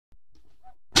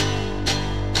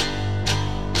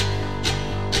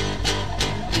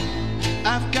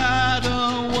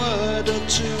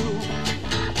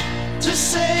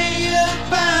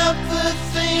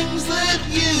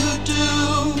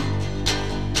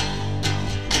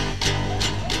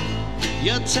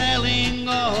You're telling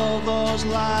all those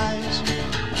lies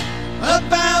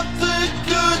about the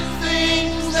good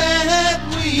things that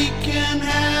we can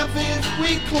have if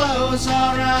we close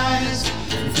our eyes.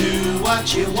 Do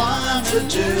what you want to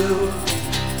do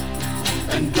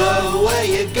and go where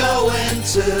you're going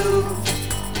to.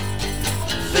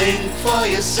 Think for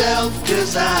yourself,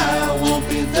 'cause I won't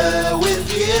be there with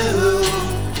you.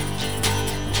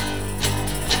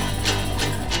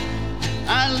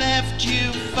 I left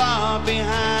you far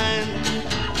behind,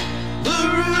 the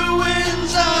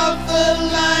ruins of the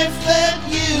life that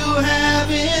you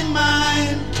have in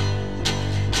mind.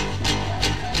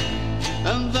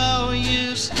 And though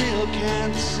you still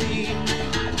can't see,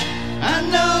 I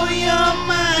know your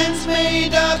mind's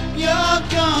made up. You're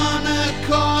gonna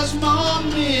cause more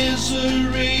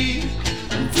misery.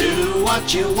 And do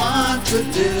what you want to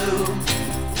do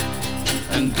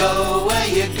and go where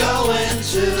you're going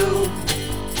to.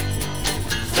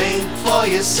 Think for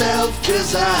yourself,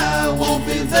 'cause I won't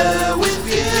be there with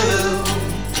you.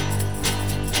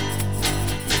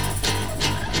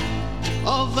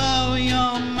 Although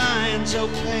your mind's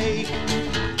opaque,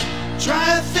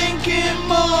 try thinking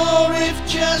more, if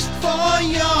just for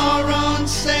your own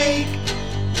sake.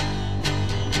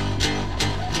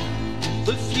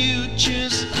 The future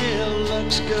still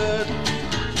looks good,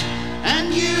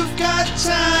 and you've got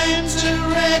time to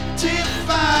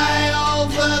rectify all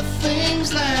the things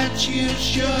that you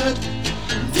should.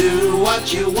 Do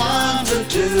what you want to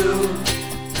do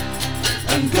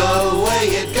and go where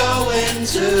you're going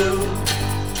to.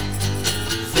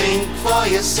 Think for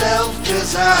yourself,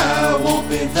 'cause I won't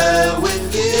be there with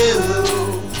you.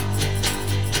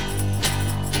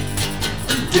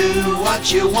 Do what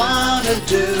you want to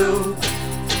do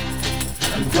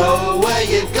and go where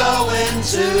you're going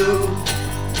to.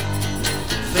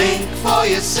 Think for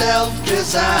yourself,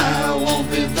 'cause I won't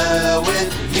be there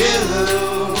with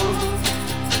you.